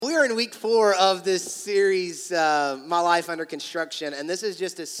are in week 4 of this series, My Life Under Construction, and this is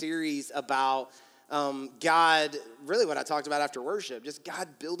just a series about God, really what I talked about after worship, just God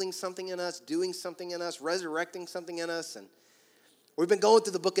building something in us, doing something in us, resurrecting something in us. And we've been going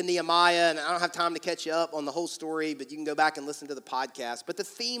through the book of Nehemiah, and I don't have time to catch you up on the whole story, but you can go back and listen to the podcast. But the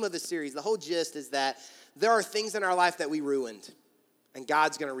theme of the series, the whole gist is that there are things in our life that we ruined, and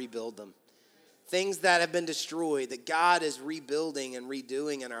God's going to rebuild them. Things that have been destroyed, that God is rebuilding and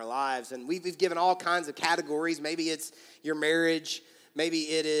redoing in our lives. And we've given all kinds of categories. Maybe it's your marriage. Maybe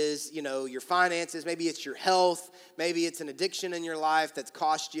it is, your finances. Maybe it's your health. Maybe it's an addiction in your life that's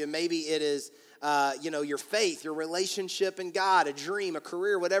cost you. Maybe it is, your faith, your relationship in God, a dream, a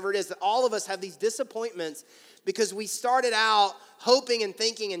career, whatever it is. That all of us have these disappointments because we started out hoping and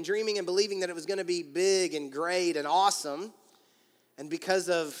thinking and dreaming and believing that it was going to be big and great and awesome. And because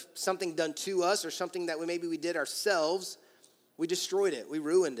of something done to us or something that maybe we did ourselves, we destroyed it. We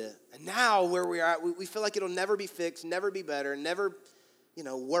ruined it. And now where we are at, we feel like it'll never be fixed, never be better, never,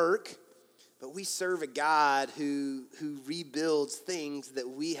 work. But we serve a God who rebuilds things that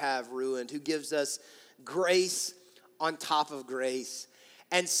we have ruined, who gives us grace on top of grace.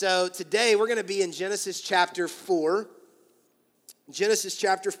 And so today we're going to be in Genesis chapter 4. Genesis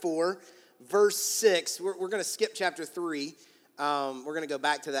chapter 4, verse 6. We're going to skip chapter 3. We're going to go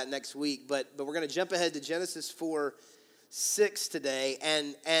back to that next week, but we're going to jump ahead to Genesis 4:6 today,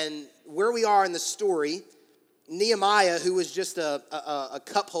 and where we are in the story, Nehemiah, who was just a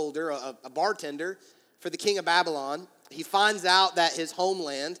cup holder, a bartender for the king of Babylon, he finds out that his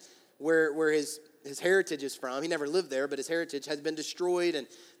homeland, where his heritage is from, he never lived there, but his heritage has been destroyed, and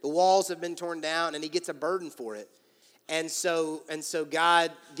the walls have been torn down, and he gets a burden for it. And so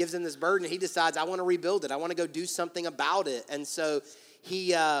God gives him this burden. He decides, I want to rebuild it. I want to go do something about it. And so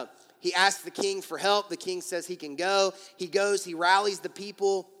he asks the king for help. The king says he can go. He goes. He rallies the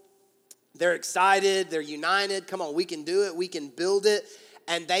people. They're excited. They're united. Come on, we can do it. We can build it.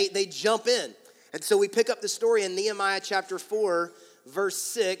 And they jump in. And so we pick up the story in Nehemiah chapter 4, verse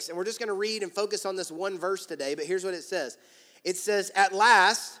 6. And we're just going to read and focus on this one verse today. But here's what it says. It says, at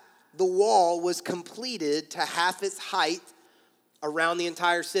last, the wall was completed to half its height around the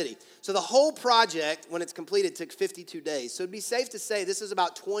entire city. So the whole project, when it's completed, took 52 days. So it'd be safe to say this is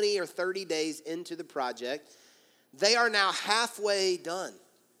about 20 or 30 days into the project. They are now halfway done,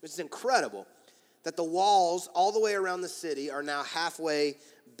 which is incredible that the walls all the way around the city are now halfway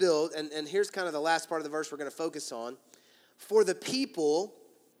built. And here's kind of the last part of the verse we're going to focus on. For the people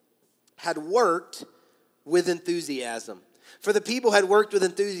had worked with enthusiasm. For the people had worked with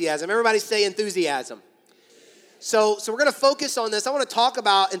enthusiasm. Everybody say enthusiasm. So we're going to focus on this. I want to talk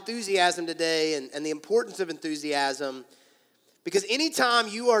about enthusiasm today and the importance of enthusiasm. Because anytime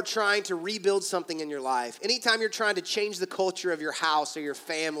you are trying to rebuild something in your life, anytime you're trying to change the culture of your house or your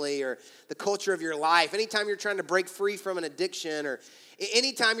family or the culture of your life, anytime you're trying to break free from an addiction or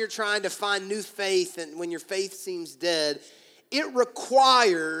anytime you're trying to find new faith and when your faith seems dead, it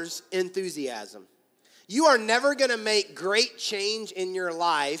requires enthusiasm. You are never going to make great change in your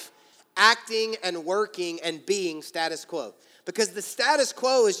life acting and working and being status quo. Because the status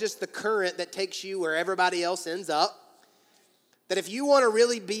quo is just the current that takes you where everybody else ends up. That if you want to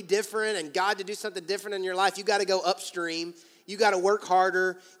really be different and God to do something different in your life, you got to go upstream. You got to work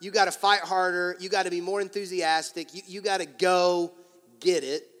harder. You got to fight harder. You got to be more enthusiastic. You got to go get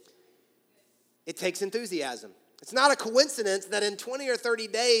it. It takes enthusiasm. It's not a coincidence that in 20 or 30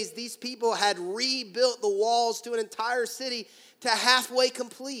 days, these people had rebuilt the walls to an entire city to halfway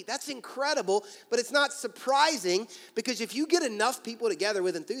complete. That's incredible, but it's not surprising because if you get enough people together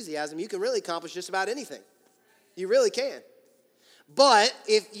with enthusiasm, you can really accomplish just about anything. You really can. But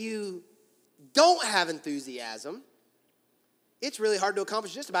if you don't have enthusiasm, it's really hard to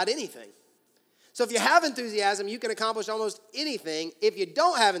accomplish just about anything. So if you have enthusiasm, you can accomplish almost anything. If you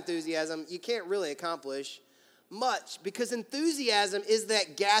don't have enthusiasm, you can't really accomplish much, because enthusiasm is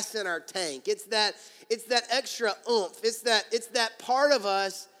that gas in our tank. It's that extra oomph. It's that part of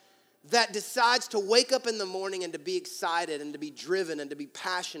us that decides to wake up in the morning and to be excited and to be driven and to be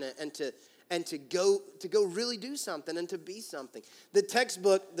passionate and to go really do something and to be something. The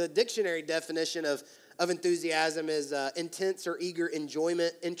textbook, the dictionary definition of enthusiasm is intense or eager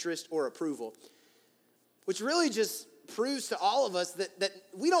enjoyment, interest, or approval, which really just proves to all of us that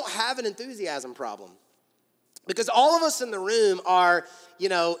we don't have an enthusiasm problem. Because all of us in the room are,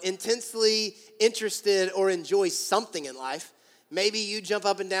 intensely interested or enjoy something in life. Maybe you jump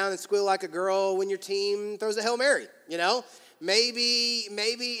up and down and squeal like a girl when your team throws a Hail Mary, Maybe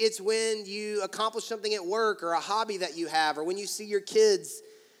it's when you accomplish something at work or a hobby that you have, or when you see your kids,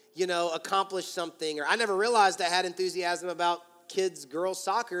 accomplish something. Or I never realized I had enthusiasm about kids' girls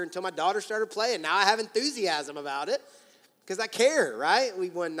soccer until my daughter started playing. Now I have enthusiasm about it because I care, right? We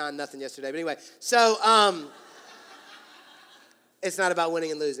won 9-0 yesterday. But anyway, so it's not about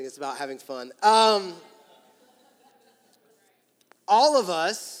winning and losing. It's about having fun. All of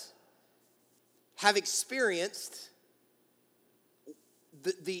us have experienced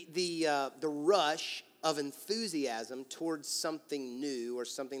the rush of enthusiasm towards something new or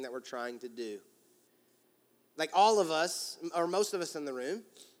something that we're trying to do. Like all of us, or most of us in the room,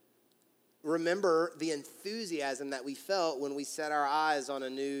 remember the enthusiasm that we felt when we set our eyes on a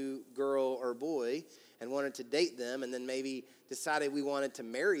new girl or boy and wanted to date them and then maybe decided we wanted to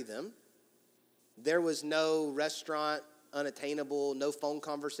marry them. There was no restaurant unattainable, no phone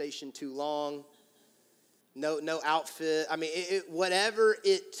conversation too long, no outfit. I mean, whatever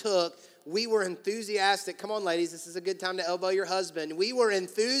it took, we were enthusiastic. Come on, ladies, this is a good time to elbow your husband. We were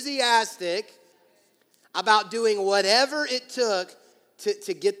enthusiastic about doing whatever it took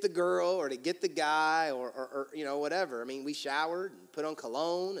to get the girl or to get the guy or whatever. I mean, we showered and put on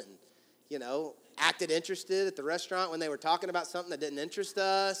cologne and, acted interested at the restaurant when they were talking about something that didn't interest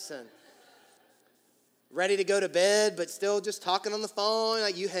us and ready to go to bed, but still just talking on the phone.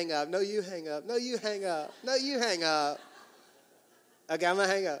 Like, you hang up. No, you hang up. No, you hang up. No, you hang up. Okay, I'm going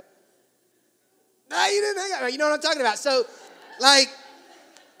to hang up. No, you didn't hang up. You know what I'm talking about. So,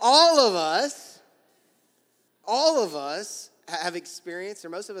 all of us have experienced, or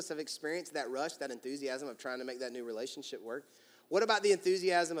most of us have experienced that rush, that enthusiasm of trying to make that new relationship work. What about the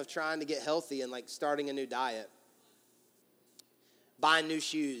enthusiasm of trying to get healthy and starting a new diet? Buying new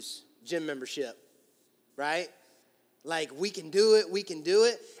shoes, gym membership, right? We can do it.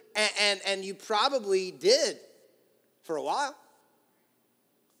 And you probably did for a while.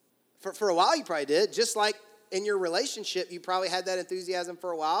 For a while you probably did. Just like in your relationship, you probably had that enthusiasm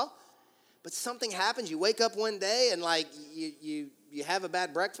for a while. But something happens. You wake up one day and you have a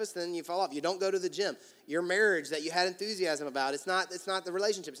bad breakfast and then you fall off. You don't go to the gym. Your marriage that you had enthusiasm about, it's not the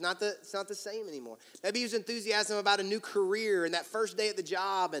relationship. It's not the same anymore. Maybe you was enthusiasm about a new career and that first day at the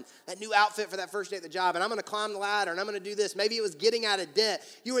job and that new outfit for that first day at the job. And I'm going to climb the ladder and I'm going to do this. Maybe it was getting out of debt.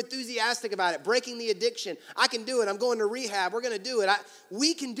 You were enthusiastic about it, breaking the addiction. I can do it. I'm going to rehab. We're going to do it.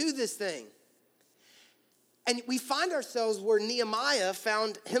 We can do this thing. And we find ourselves where Nehemiah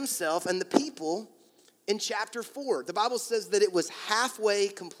found himself and the people in chapter 4. The Bible says that it was halfway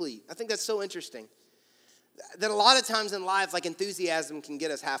complete. I think that's so interesting. That a lot of times in life, enthusiasm can get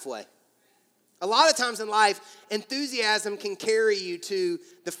us halfway. A lot of times in life, enthusiasm can carry you to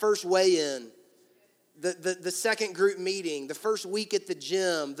the first weigh-in, the second group meeting, the first week at the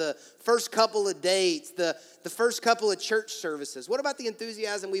gym, the first couple of dates, the first couple of church services. What about the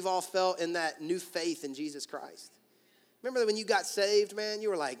enthusiasm we've all felt in that new faith in Jesus Christ? Remember when you got saved, man, you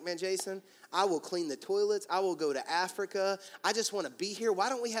were like, man, Jason, I will clean the toilets. I will go to Africa. I just want to be here. Why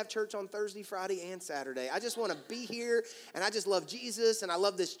don't we have church on Thursday, Friday, and Saturday? I just want to be here, and I just love Jesus, and I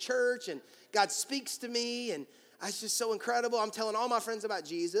love this church, and God speaks to me, and it's just so incredible. I'm telling all my friends about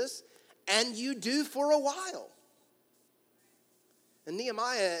Jesus, and you do for a while. And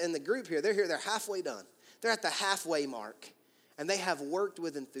Nehemiah and the group here, they're halfway done. They're at the halfway mark, and they have worked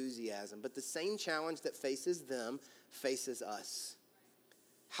with enthusiasm, but the same challenge that faces them faces us.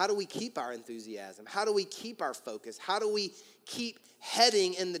 How do we keep our enthusiasm? How do we keep our focus? How do we keep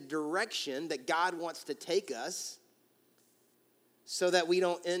heading in the direction that God wants to take us so that we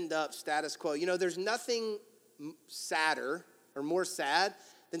don't end up status quo? There's nothing sadder or more sad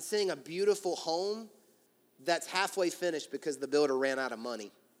than seeing a beautiful home that's halfway finished because the builder ran out of money.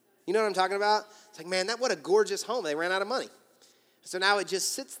 You know what I'm talking about? It's like, man, what a gorgeous home. They ran out of money. So now it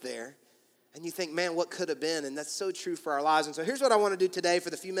just sits there. And you think, man, what could have been? And that's so true for our lives. And so here's what I want to do today for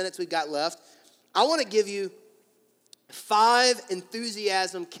the few minutes we've got left. I want to give you 5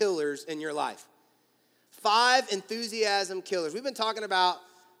 enthusiasm killers in your life. 5 enthusiasm killers. We've been talking about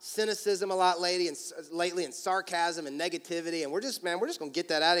cynicism a lot lately and sarcasm and negativity. And we're just going to get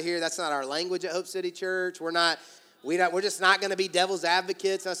that out of here. That's not our language at Hope City Church. We're just not going to be devil's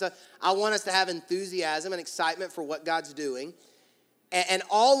advocates. I want us to have enthusiasm and excitement for what God's doing. And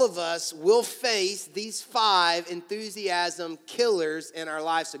all of us will face these 5 enthusiasm killers in our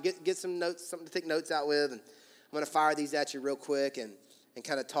life. So get some notes, something to take notes out with. And I'm going to fire these at you real quick and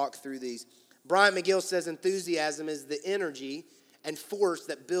kind of talk through these. Brian McGill says enthusiasm is the energy and force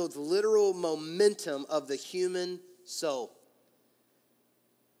that builds literal momentum of the human soul.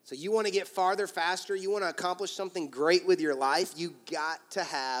 So you want to get farther, faster, you want to accomplish something great with your life, you got to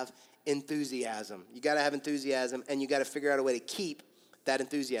have enthusiasm. You got to have enthusiasm, and you got to figure out a way to keep that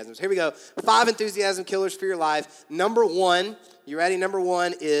enthusiasm. So here we go. 5 enthusiasm killers for your life. Number 1, you ready? Number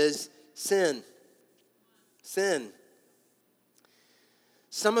 1 is sin. Sin.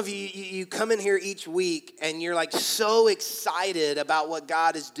 Some of you come in here each week and you're like so excited about what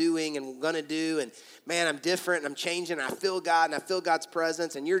God is doing and going to do. And man, I'm different and I'm changing. And I feel God and I feel God's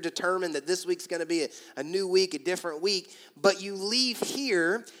presence. And you're determined that this week's going to be a new week, a different week. But you leave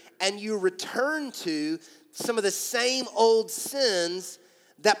here and you return to some of the same old sins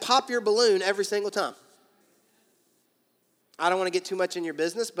that pop your balloon every single time. I don't want to get too much in your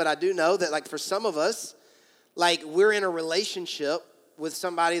business, but I do know that like for some of us, like we're in a relationship with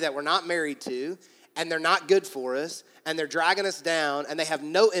somebody that we're not married to, and they're not good for us, and they're dragging us down, and they have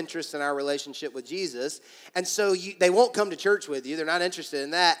no interest in our relationship with Jesus, and so they won't come to church with you. They're not interested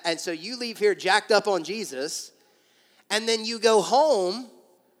in that, and so you leave here jacked up on Jesus, and then you go home,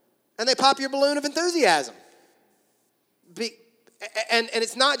 and they pop your balloon of enthusiasm. And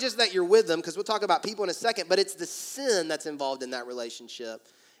it's not just that you're with them, because we'll talk about people in a second, but it's the sin that's involved in that relationship.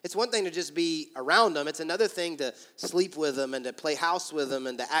 It's one thing to just be around them. It's another thing to sleep with them and to play house with them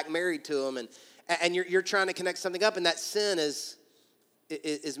and to act married to them. And you're trying to connect something up, and that sin is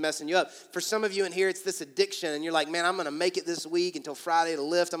messing you up. For some of you in here, it's this addiction, and you're like, man, I'm going to make it this week until Friday to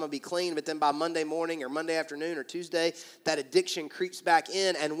lift. I'm going to be clean. But then by Monday morning or Monday afternoon or Tuesday, that addiction creeps back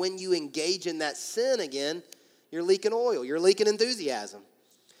in. And when you engage in that sin again, you're leaking oil. You're leaking enthusiasm.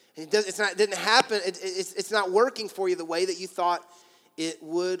 And it didn't happen. It's not working for you the way that you thought it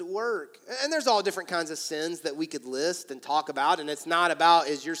would work. And there's all different kinds of sins that we could list and talk about. And it's not about,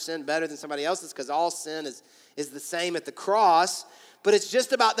 is your sin better than somebody else's? Because all sin is the same at the cross. But it's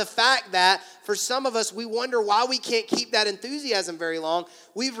just about the fact that for some of us, we wonder why we can't keep that enthusiasm very long.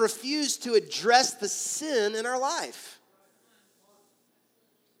 We've refused to address the sin in our life.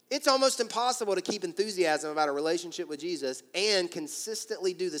 It's almost impossible to keep enthusiasm about a relationship with Jesus and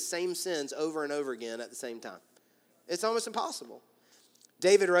consistently do the same sins over and over again at the same time. It's almost impossible.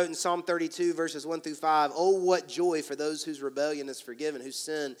 David wrote in Psalm 32, verses 1 through 5, "Oh, what joy for those whose rebellion is forgiven, whose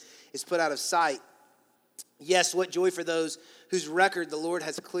sin is put out of sight. Yes, what joy for those whose record the Lord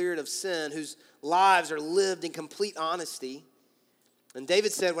has cleared of sin, whose lives are lived in complete honesty." And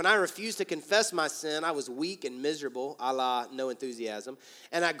David said, "When I refused to confess my sin, I was weak and miserable," a la no enthusiasm,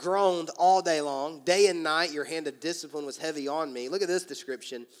 "and I groaned all day long. Day and night your hand of discipline was heavy on me." Look at this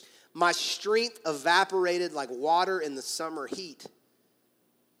description. "My strength evaporated like water in the summer heat."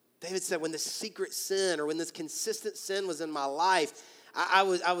 David said, when this secret sin or when this consistent sin was in my life, I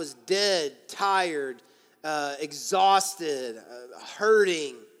was dead, tired, exhausted,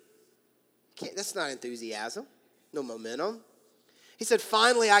 hurting. That's not enthusiasm, no momentum. He said,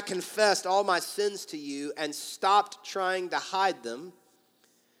 "Finally, I confessed all my sins to you and stopped trying to hide them.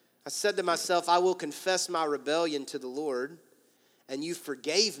 I said to myself, I will confess my rebellion to the Lord, and you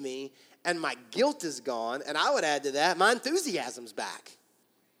forgave me, and my guilt is gone." And I would add to that, my enthusiasm's back.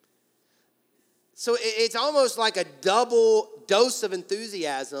 So it's almost like a double dose of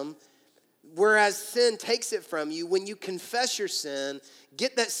enthusiasm, whereas sin takes it from you. When you confess your sin,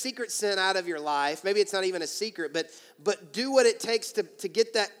 get that secret sin out of your life. Maybe it's not even a secret, but do what it takes to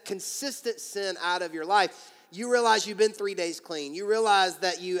get that consistent sin out of your life. You realize you've been 3 days clean. You realize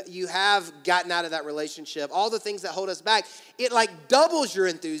that you have gotten out of that relationship. All the things that hold us back, it like doubles your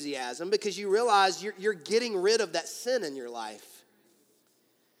enthusiasm because you realize you're getting rid of that sin in your life.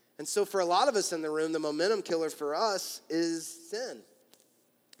 And so for a lot of us in the room, the momentum killer for us is sin.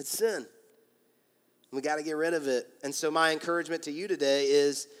 It's sin. We got to get rid of it. And so my encouragement to you today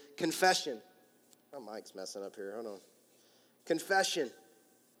is confession. My mic's messing up here. Hold on. Confession.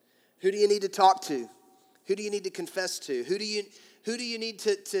 Who do you need to talk to? Who do you need to confess to? Who do you need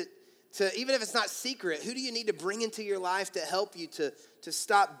to even if it's not secret, who do you need to bring into your life to help you to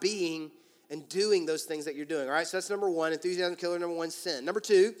stop being and doing those things that you're doing? All right, so that's number one, enthusiasm killer. Number one, sin. Number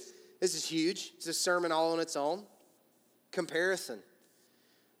two, this is huge. It's a sermon all on its own. Comparison.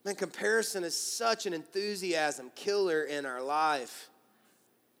 Man, comparison is such an enthusiasm killer in our life.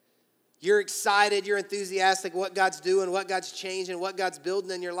 You're excited, you're enthusiastic what God's doing, what God's changing, what God's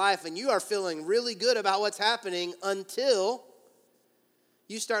building in your life, and you are feeling really good about what's happening until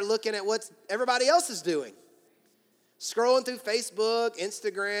you start looking at what everybody else is doing. Scrolling through Facebook,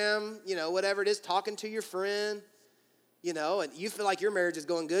 Instagram, whatever it is, talking to your friend, and you feel like your marriage is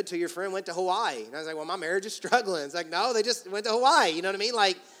going good till your friend went to Hawaii. And I was like, well, my marriage is struggling. It's like, no, they just went to Hawaii. You know what I mean?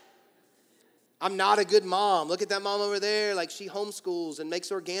 Like, I'm not a good mom. Look at that mom over there. Like, she homeschools and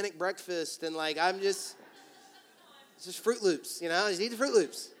makes organic breakfast. And, like, it's just Fruit Loops, just eat the Fruit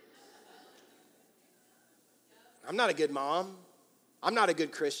Loops. I'm not a good mom. I'm not a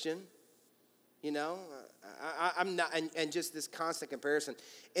good Christian. I'm not, and just this constant comparison.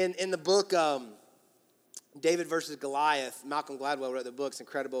 In the book, David versus Goliath, Malcolm Gladwell wrote the book. It's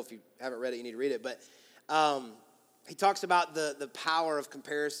incredible. If you haven't read it, you need to read it. But he talks about the power of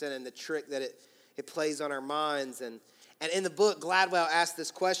comparison and the trick that it plays on our minds. And in the book, Gladwell asked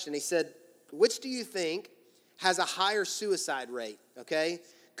this question. He said, which do you think has a higher suicide rate, okay?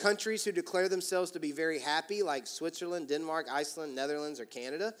 Countries who declare themselves to be very happy, like Switzerland, Denmark, Iceland, Netherlands, or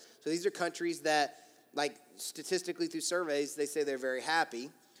Canada. So these are countries that, like statistically through surveys, they say they're very happy.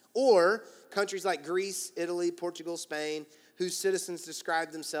 Or countries like Greece, Italy, Portugal, Spain, whose citizens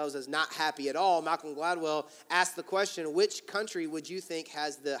describe themselves as not happy at all. Malcolm Gladwell asked the question, which country would you think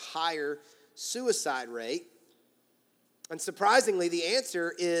has the higher suicide rate? And surprisingly, the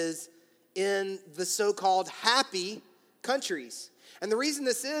answer is in the so-called happy countries. And the reason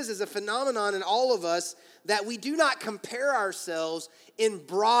this is a phenomenon in all of us that we do not compare ourselves in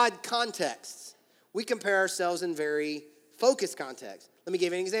broad contexts. We compare ourselves in very focused contexts. Let me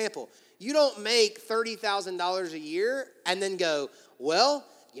give you an example. You don't make $30,000 a year and then go, well,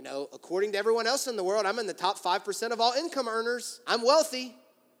 you know, according to everyone else in the world, I'm in the top 5% of all income earners. I'm wealthy.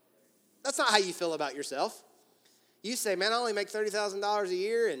 That's not how you feel about yourself. You say, man, I only make $30,000 a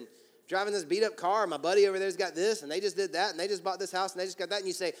year and driving this beat up car. My buddy over there's got this and they just did that and they just bought this house and they just got that. And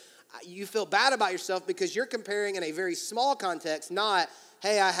you say, you feel bad about yourself because you're comparing in a very small context, not,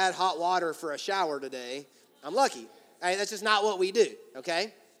 hey, I had hot water for a shower today. I'm lucky. That's just not what we do,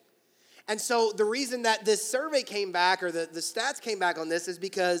 okay? And so the reason that this survey came back or the stats came back on this is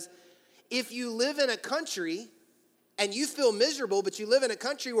because if you live in a country and you feel miserable, but you live in a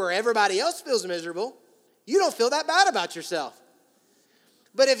country where everybody else feels miserable, you don't feel that bad about yourself.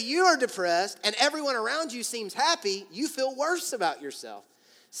 But if you are depressed and everyone around you seems happy, you feel worse about yourself.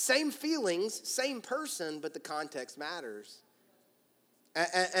 Same feelings, same person, but the context matters.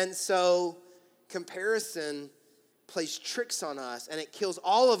 And so comparison plays tricks on us, and it kills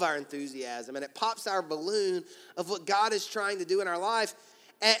all of our enthusiasm, and it pops our balloon of what God is trying to do in our life.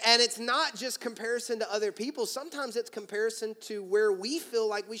 And it's not just comparison to other people. Sometimes it's comparison to where we feel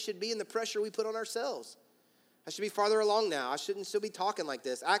like we should be and the pressure we put on ourselves. I should be farther along now. I shouldn't still be talking like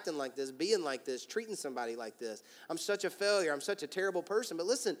this, acting like this, being like this, treating somebody like this. I'm such a failure. I'm such a terrible person. But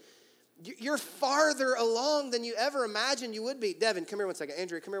listen, you're farther along than you ever imagined you would be. Devin, come here one second.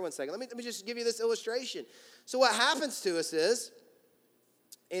 Andrea, come here one second. Let me just give you this illustration. So what happens to us is,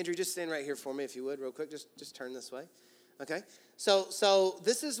 Andrew, just stand right here for me if you would, real quick. Just turn this way. Okay? So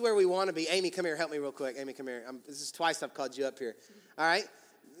this is where we want to be. Amy, come here. Help me real quick. Amy, come here. This is twice I've called you up here. All right?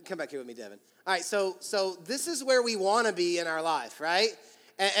 Come back here with me, Devin. All right, so this is where we want to be in our life, right?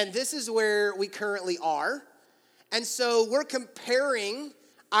 And this is where we currently are. And so we're comparing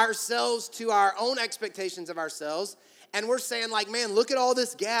ourselves to our own expectations of ourselves. And we're saying like, man, look at all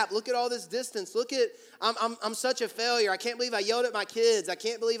this gap. Look at all this distance. Look at, I'm such a failure. I can't believe I yelled at my kids. I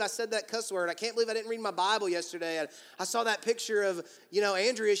can't believe I said that cuss word. I can't believe I didn't read my Bible yesterday. I saw that picture of,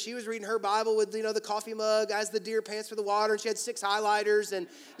 Andrea. She was reading her Bible with, the coffee mug as the deer pants for the water. And she had 6 highlighters. And,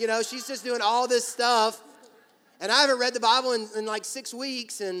 she's just doing all this stuff. And I haven't read the Bible in like 6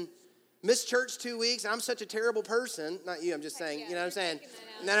 weeks and missed church 2 weeks. And I'm such a terrible person. Not you, I'm just saying, you know what I'm saying?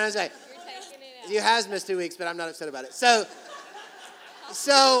 No, I'm saying. You has missed 2 weeks, but I'm not upset about it. So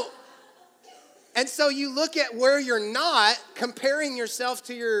you look at where you're not, comparing yourself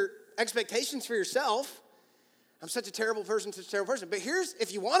to your expectations for yourself. I'm such a terrible person, such a terrible person. But here's,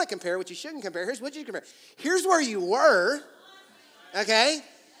 if you want to compare, which you shouldn't compare, here's what you compare. Here's where you were, okay?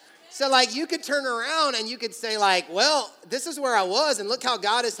 So like you could turn around and you could say like, well, this is where I was, and look how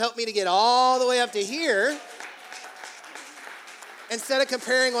God has helped me to get all the way up to here. Instead of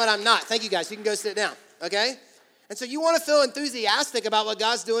comparing what I'm not. Thank you, guys. You can go sit down, okay? And so you want to feel enthusiastic about what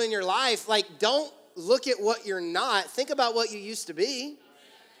God's doing in your life. Like, don't look at what you're not. Think about what you used to be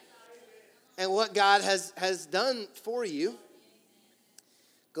and what God has done for you.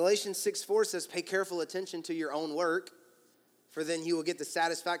 Galatians 6:4 says, pay careful attention to your own work, for then you will get the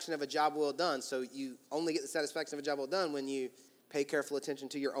satisfaction of a job well done. So you only get the satisfaction of a job well done when you pay careful attention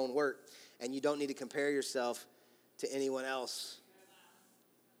to your own work, and you don't need to compare yourself to anyone else.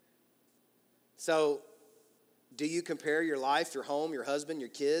 So, do you compare your life, your home, your husband, your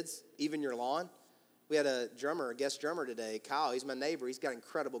kids, even your lawn? We had a guest drummer today, Kyle. He's my neighbor. He's got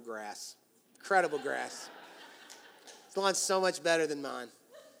incredible grass. Incredible grass. His lawn's so much better than mine.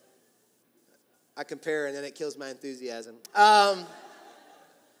 I compare, and then it kills my enthusiasm.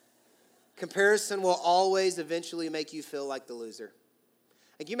 Comparison will always eventually make you feel like the loser.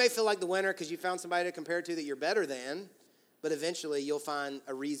 Like you may feel like the winner because you found somebody to compare to that you're better than, but eventually you'll find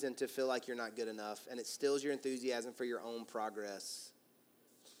a reason to feel like you're not good enough, and it stills your enthusiasm for your own progress.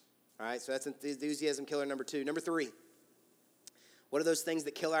 All right, so that's enthusiasm killer number 2. Number 3, what are those things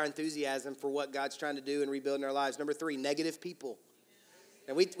that kill our enthusiasm for what God's trying to do and rebuild in our lives? Number 3, negative people.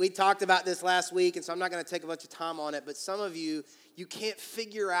 And we talked about this last week, and so I'm not going to take a bunch of time on it, but some of you can't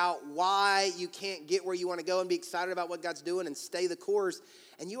figure out why you can't get where you want to go and be excited about what God's doing and stay the course,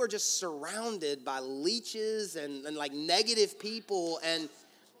 and you are just surrounded by leeches and like negative people, and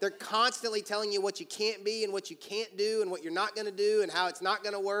they're constantly telling you what you can't be and what you can't do and what you're not going to do and how it's not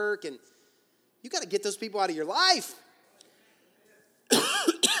going to work, and you got to get those people out of your life.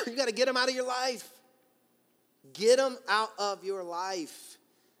 You got to get them out of your life. Get them out of your life.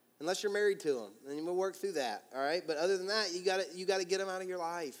 Unless you're married to them, then we'll work through that, all right? But other than that, you got to get them out of your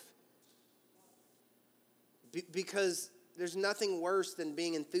life. Because there's nothing worse than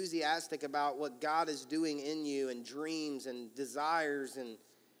being enthusiastic about what God is doing in you and dreams and desires, and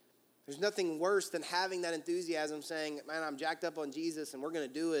there's nothing worse than having that enthusiasm saying, man, I'm jacked up on Jesus and we're going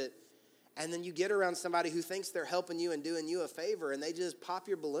to do it. And then you get around somebody who thinks they're helping you and doing you a favor, and they just pop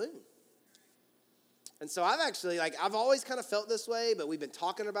your balloon. And so I've always kind of felt this way, but we've been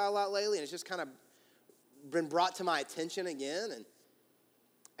talking about it a lot lately, and it's just kind of been brought to my attention again.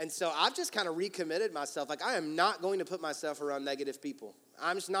 And so I've just kind of recommitted myself. Like, I am not going to put myself around negative people.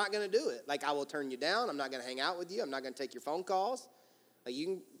 I'm just not going to do it. Like, I will turn you down. I'm not going to hang out with you. I'm not going to take your phone calls. Like, you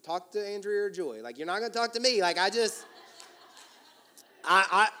can talk to Andrea or Joy. Like, you're not going to talk to me. Like,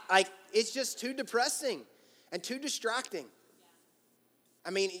 it's just too depressing and too distracting. I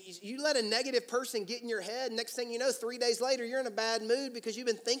mean, you let a negative person get in your head, next thing you know, 3 days later, you're in a bad mood because you've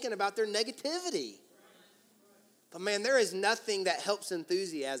been thinking about their negativity. But man, there is nothing that helps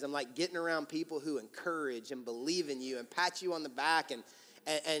enthusiasm like getting around people who encourage and believe in you and pat you on the back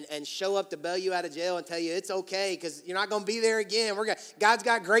and show up to bail you out of jail and tell you it's okay because you're not going to be there again. God's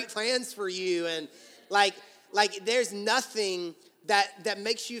got great plans for you. And like there's nothing that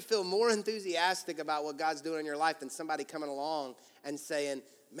makes you feel more enthusiastic about what God's doing in your life than somebody coming along and saying,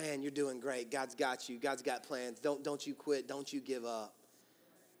 man, you're doing great. God's got you. God's got plans. Don't you quit. Don't you give up.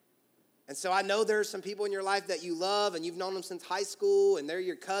 And so I know there's some people in your life that you love and you've known them since high school and they're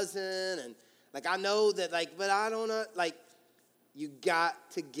your cousin. And like, I know that but I don't know, you got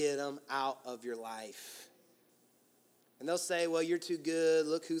to get them out of your life. And they'll say, well, you're too good.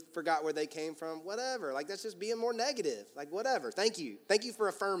 Look who forgot where they came from. Whatever. That's just being more negative. Whatever. Thank you. Thank you for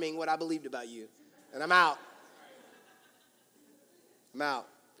affirming what I believed about you. And I'm out.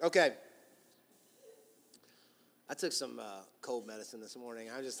 Okay. I took some cold medicine this morning.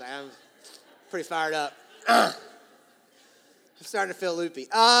 I'm pretty fired up. I'm starting to feel loopy.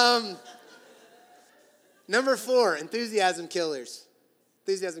 Number 4, enthusiasm killers.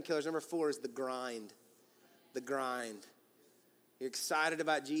 Enthusiasm killers. Number 4 is the grind. The grind. You're excited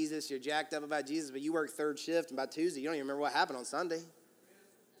about Jesus. You're jacked up about Jesus, but you work third shift, and by Tuesday, you don't even remember what happened on Sunday.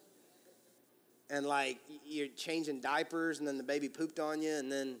 And you're changing diapers, and then the baby pooped on you,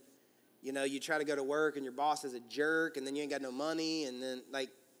 and then, you try to go to work, and your boss is a jerk, and then you ain't got no money, and then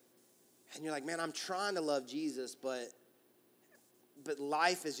and you're like, man, I'm trying to love Jesus, but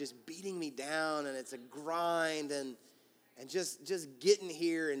life is just beating me down, and it's a grind, and just getting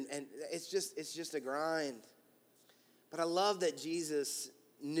here, and it's just a grind. But I love that Jesus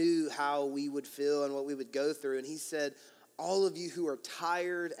knew how we would feel and what we would go through, and he said, all of you who are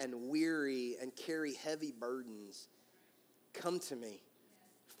tired and weary and carry heavy burdens, come to me.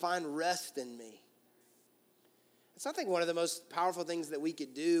 Find rest in me. It's, I think, one of the most powerful things that we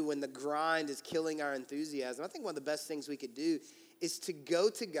could do when the grind is killing our enthusiasm. I think one of the best things we could do is to go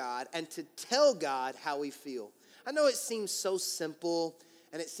to God and to tell God how we feel. I know it seems so simple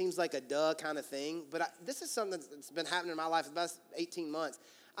and it seems like a duh kind of thing, but this is something that's been happening in my life for the past 18 months.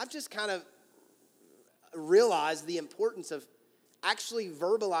 I've just kind of realized the importance of actually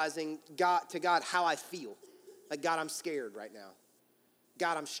verbalizing to God how I feel. Like, God, I'm scared right now.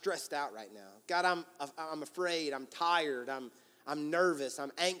 God, I'm stressed out right now. God, I'm afraid. I'm tired. I'm nervous.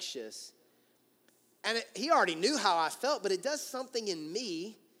 I'm anxious. And he already knew how I felt, but it does something in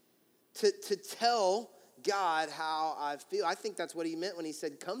me to tell God how I feel. I think that's what he meant when he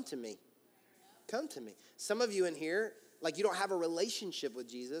said, come to me. Come to me. Some of you in here, you don't have a relationship with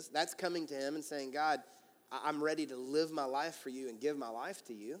Jesus. That's coming to him and saying, God, I'm ready to live my life for you and give my life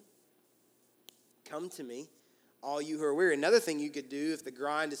to you. Come to me, all you who are weary. Another thing you could do if the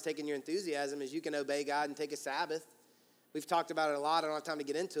grind is taking your enthusiasm is you can obey God and take a Sabbath. We've talked about it a lot. I don't have time to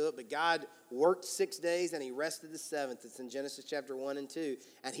get into it, but God worked 6 days and he rested the seventh. It's in Genesis chapter 1 and 2.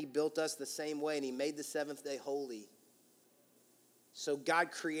 And he built us the same way, and he made the seventh day holy. So God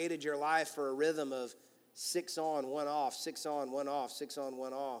created your life for a rhythm of 6 on, 1 off, 6 on, 1 off, 6 on,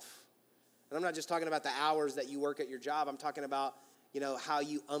 1 off. And I'm not just talking about the hours that you work at your job. I'm talking about, how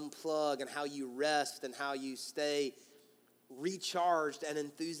you unplug and how you rest and how you stay recharged and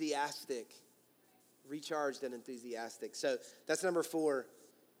enthusiastic. Recharged and enthusiastic. So that's number 4,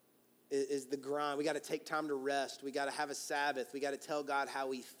 is the grind. We got to take time to rest. We got to have a Sabbath. We got to tell God how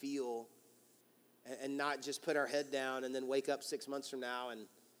we feel and not just put our head down and then wake up 6 months from now and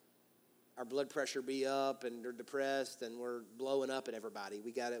our blood pressure be up and we're depressed and we're blowing up at everybody.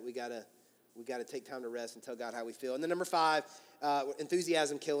 We got to take time to rest and tell God how we feel. And then number 5,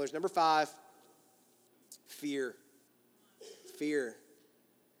 enthusiasm killers. Number 5, fear. Fear.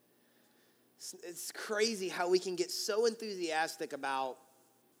 It's crazy how we can get so enthusiastic about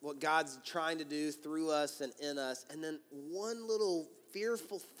what God's trying to do through us and in us, and then one little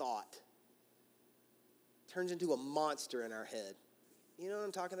fearful thought turns into a monster in our head. You know what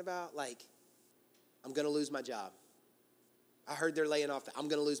I'm talking about? Like, I'm going to lose my job. I heard they're laying off. I'm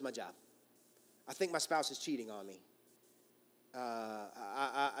going to lose my job. I think my spouse is cheating on me.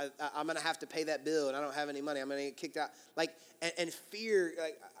 I'm going to have to pay that bill, and I don't have any money. I'm going to get kicked out. Like, and fear,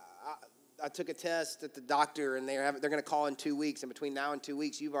 like, I took a test at the doctor, and they're going to call in 2 weeks. And between now and 2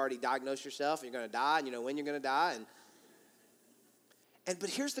 weeks, you've already diagnosed yourself. And you're going to die, and you know when you're going to die. But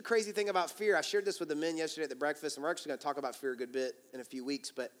here's the crazy thing about fear. I shared this with the men yesterday at the breakfast, and we're actually going to talk about fear a good bit in a few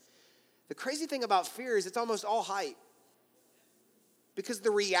weeks. But the crazy thing about fear is it's almost all hype. Because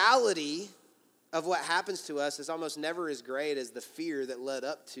the reality of what happens to us is almost never as great as the fear that led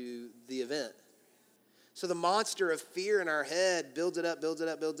up to the event. So the monster of fear in our head builds it up, builds it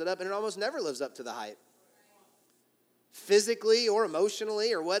up, builds it up, and it almost never lives up to the hype. Physically or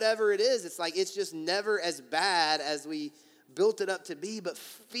emotionally or whatever it is, it's like it's just never as bad as we built it up to be, but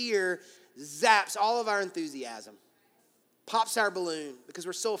fear zaps all of our enthusiasm, pops our balloon because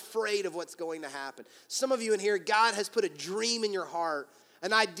we're so afraid of what's going to happen. Some of you in here, God has put a dream in your heart,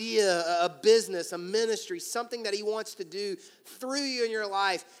 an idea, a business, a ministry, something that he wants to do through you in your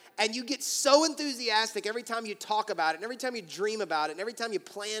life. And you get so enthusiastic every time you talk about it, and every time you dream about it, and every time you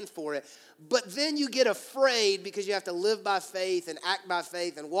plan for it. But then you get afraid because you have to live by faith and act by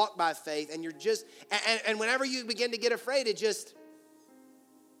faith and walk by faith. And you're just, and whenever you begin to get afraid, it just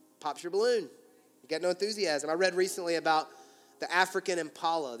pops your balloon. You got no enthusiasm. I read recently about the African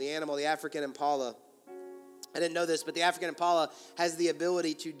impala, the animal, the African impala. I didn't know this, but the African impala has the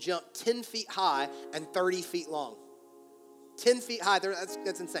ability to jump 10 feet high and 30 feet long. 10 feet high,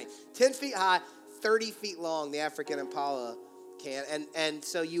 that's insane. 10 feet high, 30 feet long, the African impala can. And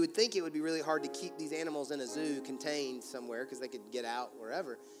so you would think it would be really hard to keep these animals in a zoo contained somewhere because they could get out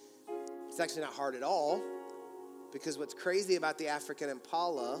wherever. It's actually not hard at all, because what's crazy about the African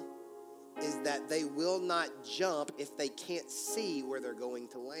impala is that they will not jump if they can't see where they're going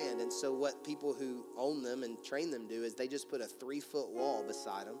to land. And so what people who own them and train them do is they just put a 3-foot wall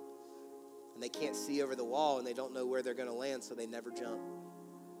beside them. And they can't see over the wall, and they don't know where they're going to land, so they never jump.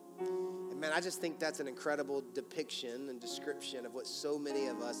 And man, I just think that's an incredible depiction and description of what so many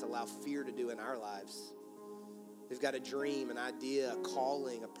of us allow fear to do in our lives. We've got a dream, an idea, a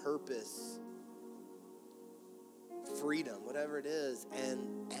calling, a purpose, freedom, whatever it is,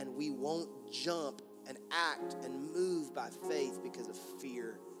 and we won't jump and act and move by faith because of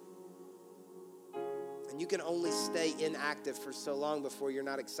fear. And you can only stay inactive for so long before you're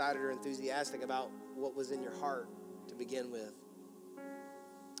not excited or enthusiastic about what was in your heart to begin with.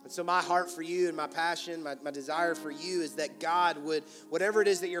 And so my heart for you and my passion, my desire for you is that God would, whatever it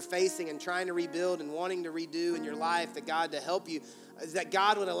is that you're facing and trying to rebuild and wanting to redo in your life, that God to help you, is that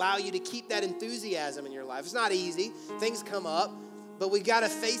God would allow you to keep that enthusiasm in your life. It's not easy. Things come up. But we've got to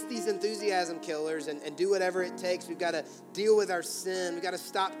face these enthusiasm killers and do whatever it takes. We've got to deal with our sin. We've got to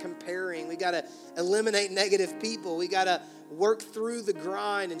stop comparing. We've got to eliminate negative people. We've got to work through the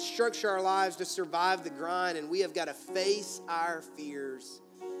grind and structure our lives to survive the grind. And we have got to face our fears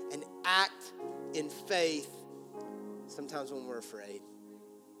and act in faith sometimes when we're afraid.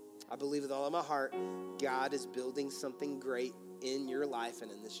 I believe with all of my heart, God is building something great in your life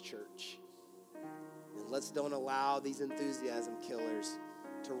and in this church. And let's don't allow these enthusiasm killers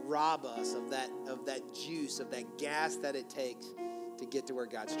to rob us of that juice, of that gas that it takes to get to where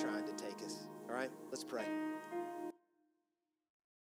God's trying to take us. All right? Let's pray.